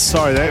Sats.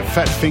 Sorry, they're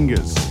fat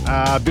fingers.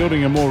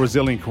 Building a more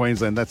resilient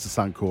Queensland. That's the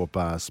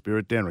Suncorp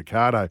spirit. Dan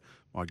Ricciardo,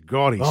 my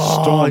God, he's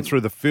stormed through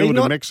the field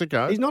in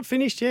Mexico. He's not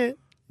finished yet.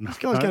 This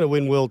guy's going to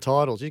win world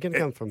titles. He's going to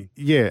come from...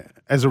 Yeah,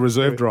 as a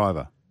reserve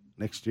driver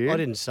next year. I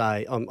didn't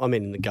say... I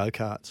meant in the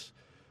go-karts.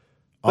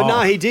 But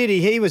no, he did.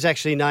 He was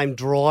actually named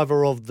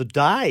driver of the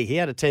day. He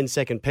had a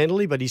 10-second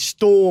penalty, but he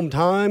stormed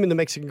home in the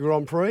Mexican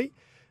Grand Prix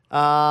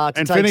to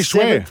And take finished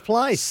 7th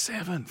place.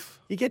 7th.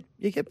 You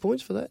get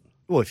points for that.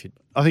 Well, if you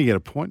I think you get a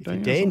point, don't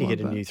you? Dan, you Something get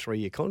a like new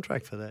 3-year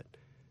contract for that.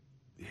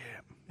 Yeah.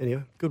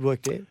 Anyway, good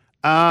work, Dan.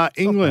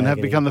 England have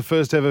bad, become the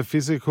first ever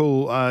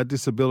physical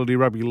disability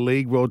rugby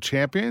league world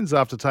champions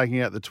after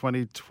taking out the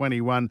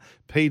 2021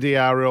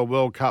 PDRL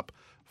World Cup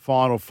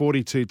final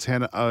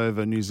 42-10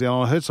 over New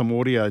Zealand. I heard some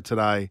audio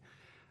today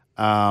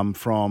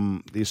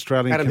from the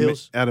Australian Adam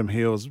Hills. Adam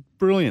Hills.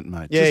 Brilliant,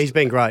 mate. Yeah, he's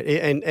been great.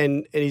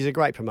 And he's a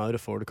great promoter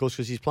for it, of course,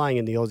 because he's playing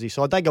in the Aussie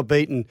side. They got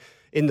beaten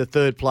in the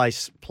third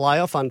place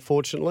playoff,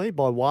 unfortunately,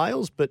 by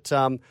Wales, but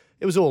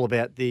it was all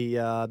about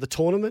the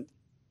tournament,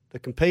 the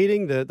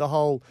competing, the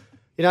whole...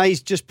 You know,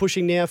 he's just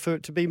pushing now for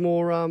it to be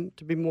more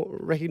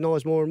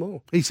recognised more and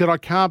more. He said, I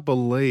can't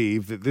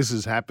believe that this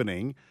is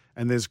happening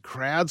and there's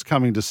crowds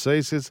coming to see.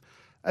 He says,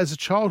 as a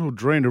childhood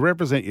dream to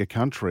represent your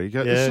country,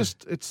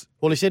 it's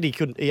Well, he said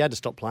he had to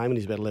stop playing when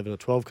he was about 11 or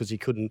 12 because he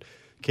couldn't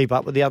keep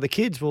up with the other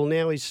kids. Well,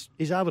 now he's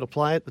able to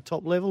play at the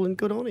top level, and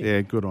good on him.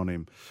 Yeah, good on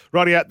him.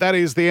 Rightio, that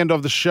is the end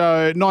of the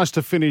show. Nice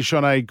to finish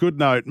on a good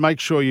note.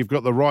 Make sure you've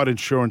got the right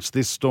insurance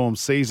this storm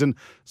season.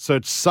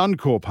 Search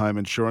Suncorp Home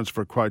Insurance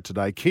for a quote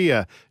today.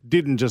 Kia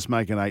didn't just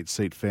make an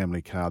 8-seat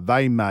family car.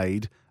 They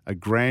made a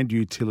grand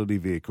utility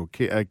vehicle,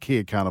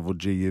 Kia Carnival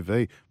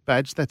GUV.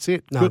 Badge, that's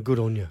it. No, good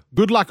on you.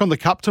 Good luck on the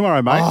Cup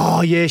tomorrow, mate.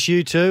 Oh, yes,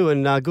 you too.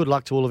 And good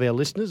luck to all of our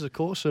listeners, of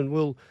course. And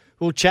we'll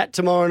chat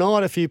tomorrow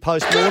night, a few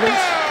post-mortems.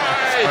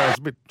 A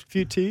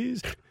few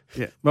tears.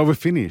 Yeah, well, we're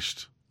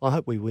finished. I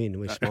hope we win.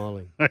 We're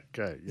smiling.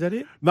 Okay. Is that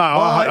it? No,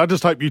 I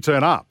just hope you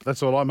turn up.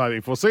 That's all I'm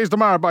hoping for. See you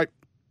tomorrow, mate.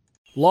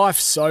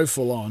 Life's so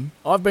full on.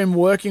 I've been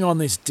working on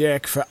this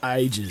deck for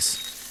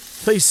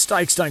ages. These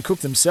steaks don't cook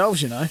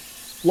themselves, you know.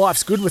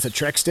 Life's good with a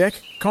Trex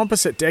deck.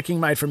 Composite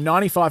decking made from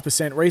 95%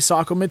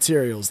 recycled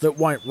materials that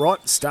won't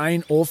rot,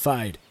 stain or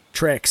fade.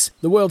 Trex,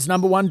 the world's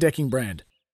 #1 decking brand.